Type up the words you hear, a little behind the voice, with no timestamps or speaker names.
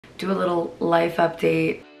do a little life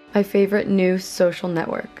update. My favorite new social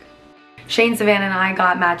network. Shane, Savannah, and I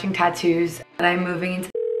got matching tattoos, and I'm moving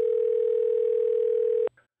into...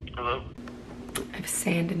 Hello? I have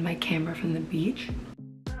sand in my camera from the beach.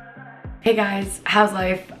 Hey guys, how's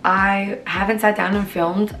life? I haven't sat down and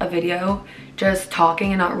filmed a video just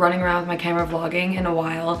talking and not running around with my camera vlogging in a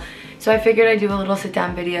while. So I figured I'd do a little sit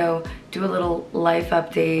down video, do a little life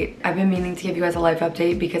update. I've been meaning to give you guys a life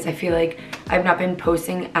update because I feel like I've not been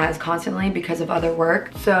posting as constantly because of other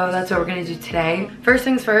work. So that's what we're gonna do today. First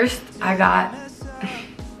things first, I got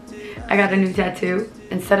a new tattoo.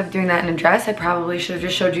 Instead of doing that in a dress, I probably should have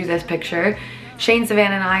just showed you this picture. Shane,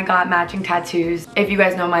 Savannah, and I got matching tattoos. If you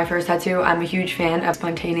guys know my first tattoo, I'm a huge fan of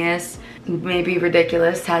spontaneous, maybe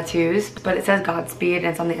ridiculous tattoos, but it says Godspeed and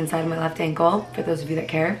it's on the inside of my left ankle, for those of you that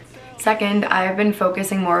care. Second, I've been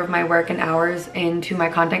focusing more of my work and hours into my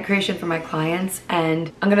content creation for my clients,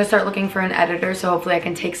 and I'm gonna start looking for an editor, so hopefully I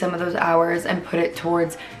can take some of those hours and put it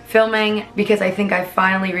towards filming, because I think I've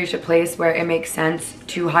finally reached a place where it makes sense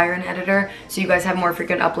to hire an editor so you guys have more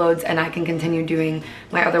frequent uploads and I can continue doing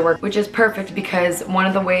my other work, which is perfect because one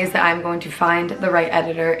of the ways that I'm going to find the right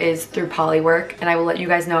editor is through Polywork, and I will let you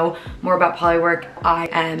guys know more about Polywork. I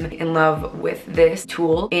am in love with this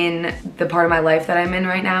tool in the part of my life that I'm in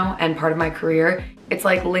right now and part of my career. It's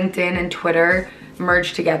like LinkedIn and Twitter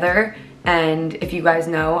merged together, and if you guys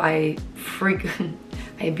know, I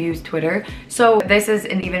abuse Twitter. So this is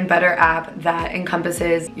an even better app that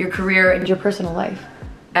encompasses your career and your personal life.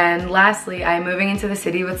 And lastly, I'm moving into the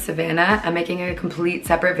city with Savannah. I'm making a complete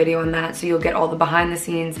separate video on that, so you'll get all the behind the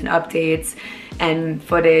scenes and updates and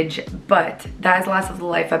footage, but that is the last of the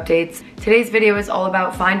life updates. Today's video is all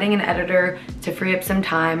about finding an editor to free up some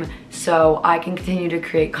time so I can continue to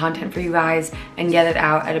create content for you guys and get it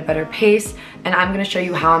out at a better pace. And I'm gonna show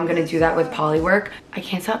you how I'm gonna do that with Polywork. I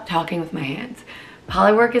can't stop talking with my hands.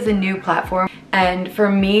 Polywork is a new platform, and for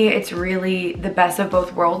me it's really the best of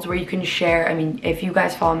both worlds, where you can share. I mean, if you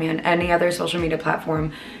guys follow me on any other social media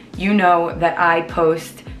platform, you know that I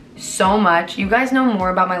post so much. You guys know more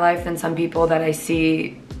about my life than some people that I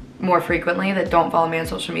see more frequently that don't follow me on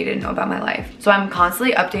social media know about my life. So I'm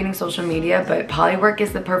constantly updating social media, but Polywork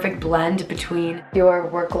is the perfect blend between your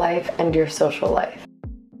work life and your social life.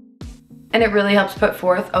 And it really helps put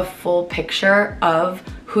forth a full picture of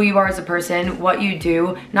who you are as a person, what you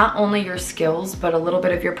do, not only your skills, but a little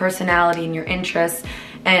bit of your personality and your interests.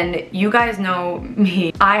 And you guys know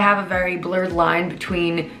me. I have a very blurred line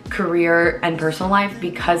between career and personal life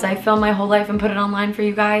because I film my whole life and put it online for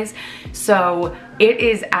you guys. So it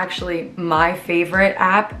is actually my favorite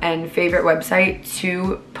app and favorite website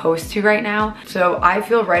to post to right now. So I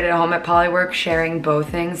feel right at home at Polywork sharing both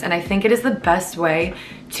things, and I think it is the best way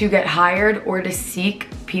to get hired or to seek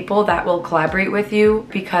people that will collaborate with you,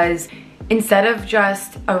 because instead of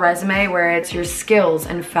just a resume where it's your skills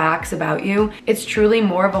and facts about you, it's truly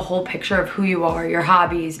more of a whole picture of who you are, your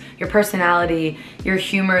hobbies, your personality, your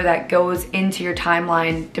humor that goes into your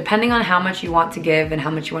timeline, depending on how much you want to give and how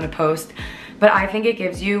much you want to post. But I think it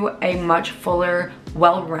gives you a much fuller,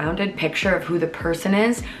 well-rounded picture of who the person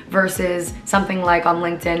is versus something like on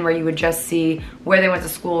LinkedIn where you would just see where they went to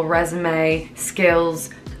school, resume, skills,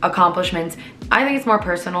 accomplishments. I think it's more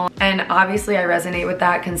personal, and obviously I resonate with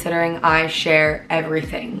that considering I share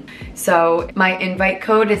everything. So my invite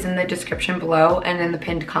code is in the description below and in the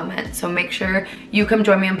pinned comment. So make sure you come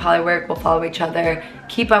join me on Polywork. We'll follow each other,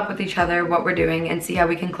 keep up with each other, what we're doing, and see how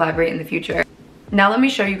we can collaborate in the future. Now let me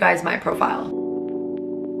show you guys my profile.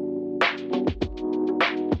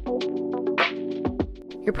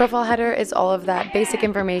 Your profile header is all of that basic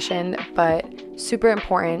information, but super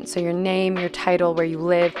important. So your name, your title, where you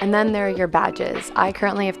live, and then there are your badges. I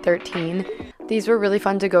currently have 13. These were really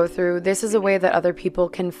fun to go through. This is a way that other people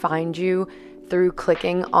can find you through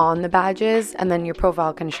clicking on the badges, and then your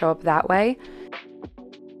profile can show up that way.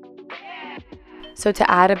 So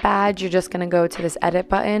to add a badge, you're just gonna go to this edit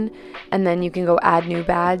button, and then you can go add new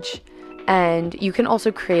badge. And you can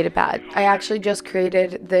also create a badge. I actually just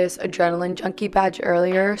created this adrenaline junkie badge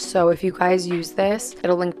earlier, so if you guys use this,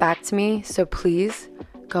 it'll link back to me, so please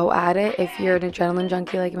go add it if you're an adrenaline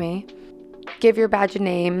junkie like me. Give your badge a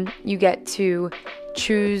name. You get to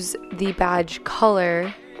choose the badge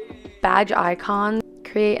color, badge icon,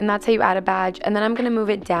 create, and that's how you add a badge. And then I'm gonna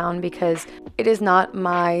move it down because it is not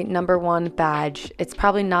my #1 badge. It's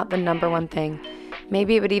probably not the #1 thing.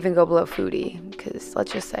 Maybe it would even go below foodie, because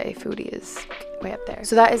let's just say foodie is way up there.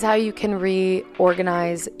 So that is how you can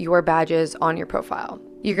reorganize your badges on your profile.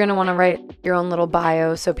 You're going to want to write your own little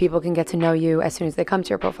bio so people can get to know you as soon as they come to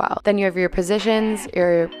your profile. Then you have your positions,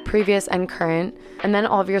 your previous and current, and then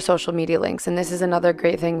all of your social media links. And this is another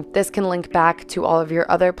great thing. This can link back to all of your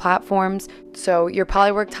other platforms. So your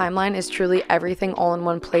Polywork timeline is truly everything all in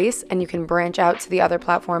one place, and you can branch out to the other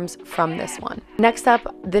platforms from this one. Next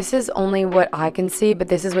up, this is only what I can see, but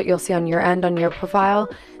this is what you'll see on your end on your profile.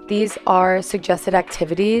 These are suggested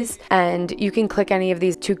activities, and you can click any of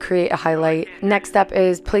these to create a highlight. Next up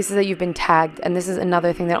is places that you've been tagged, and this is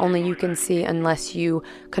another thing that only you can see unless you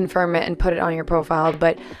confirm it and put it on your profile.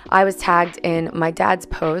 But I was tagged in my dad's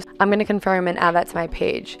post. I'm going to confirm and add that to my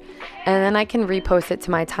page, and then I can repost it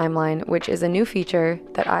to my timeline, which is a new feature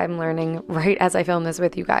that I'm learning right as I film this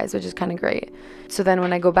with you guys, which is kind of great. So then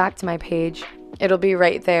when I go back to my page, it'll be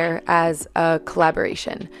right there as a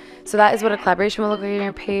collaboration. So that is what a collaboration will look like on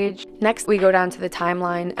your page. Next, we go down to the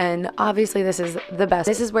timeline, and obviously this is the best.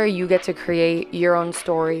 This is where you get to create your own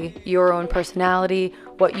story, your own personality,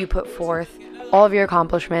 what you put forth, all of your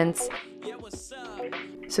accomplishments.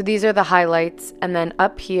 So these are the highlights, and then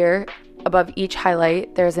up here, above each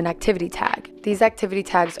highlight, there's an activity tag. These activity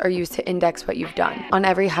tags are used to index what you've done. On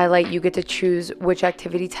every highlight, you get to choose which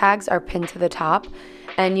activity tags are pinned to the top.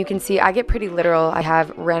 And you can see I get pretty literal. I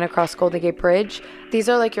have ran across Golden Gate Bridge. These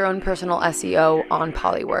are like your own personal SEO on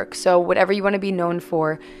Polywork. So whatever you want to be known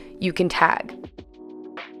for, you can tag.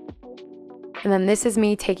 And then this is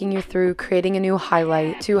me taking you through creating a new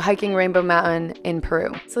highlight to hiking Rainbow Mountain in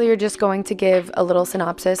Peru. So you're just going to give a little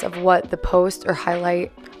synopsis of what the post or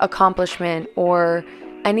highlight, accomplishment, or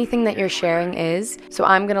anything that you're sharing is. So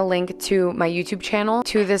I'm going to link to my YouTube channel,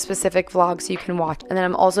 to this specific vlog so you can watch. And then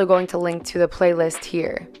I'm also going to link to the playlist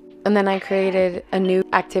here. And then I created a new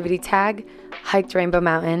activity tag, hiked Rainbow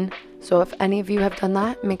Mountain. So if any of you have done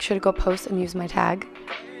that, make sure to go post and use my tag.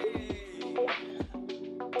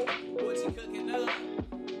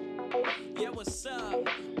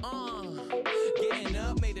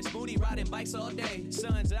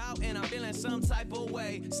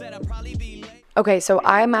 Okay, so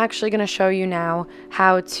I'm actually going to show you now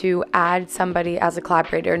how to add somebody as a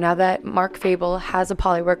collaborator. Now that Mark Fable has a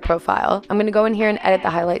Polywork profile, I'm going to go in here and edit the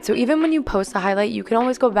highlight. So even when you post a highlight, you can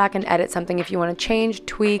always go back and edit something if you want to change,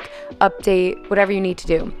 tweak, update, whatever you need to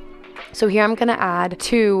do. So here I'm going to add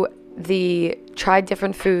to the Try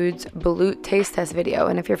Different Foods balut taste test video,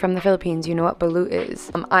 and if you're from the Philippines, you know what balut is.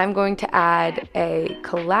 I'm going to add a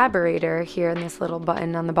collaborator here in this little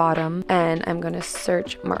button on the bottom, and I'm going to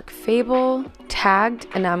search Mark Fable, tagged,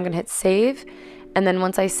 and now I'm going to hit save. And then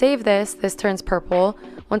once I save this, this turns purple.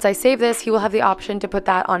 Once I save this, he will have the option to put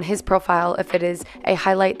that on his profile if it is a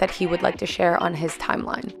highlight that he would like to share on his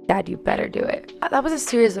timeline. Dad, you better do it. That was a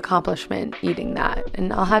serious accomplishment, eating that.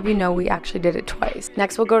 And I'll have you know we actually did it twice.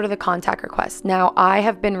 Next, we'll go to the contact request. Now, I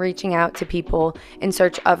have been reaching out to people in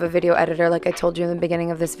search of a video editor, like I told you in the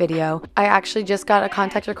beginning of this video. I actually just got a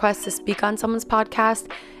contact request to speak on someone's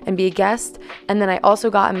podcast and be a guest. And then I also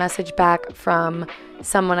got a message back from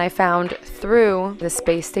someone I found through the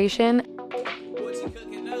space station.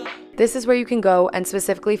 This is where you can go and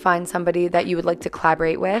specifically find somebody that you would like to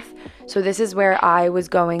collaborate with. So this is where I was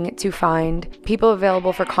going to find people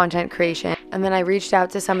available for content creation. And then I reached out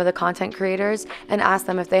to some of the content creators and asked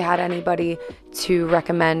them if they had anybody to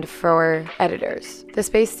recommend for editors. The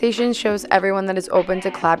space station shows everyone that is open to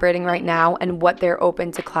collaborating right now and what they're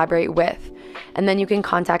open to collaborate with. And then you can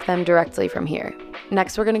contact them directly from here.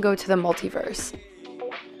 Next, we're going to go to the multiverse.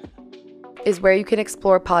 Is where you can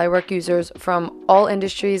explore Polywork users from all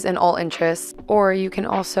industries and all interests, or you can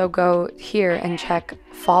also go here and check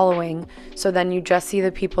following, so then you just see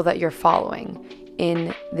the people that you're following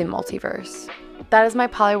in the multiverse. That is my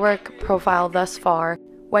Polywork profile thus far.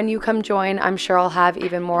 When you come join, I'm sure I'll have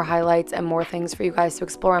even more highlights and more things for you guys to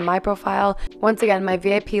explore on my profile. Once again, my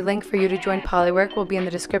VIP link for you to join Polywork will be in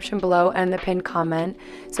the description below and the pinned comment.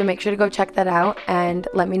 So make sure to go check that out and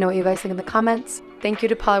let me know what you guys think in the comments. Thank you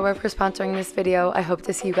to Polywork for sponsoring this video. I hope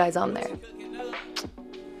to see you guys on there.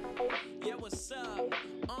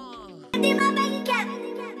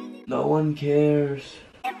 No one cares.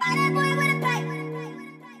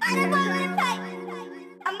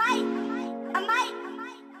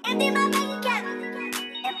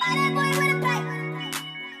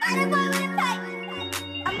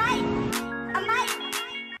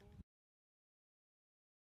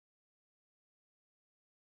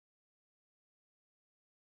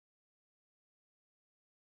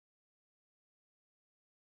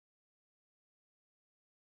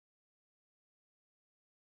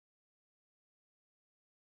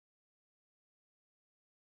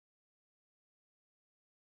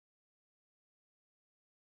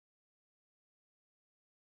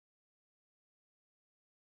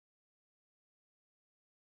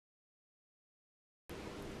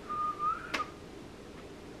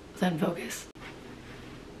 Then focus.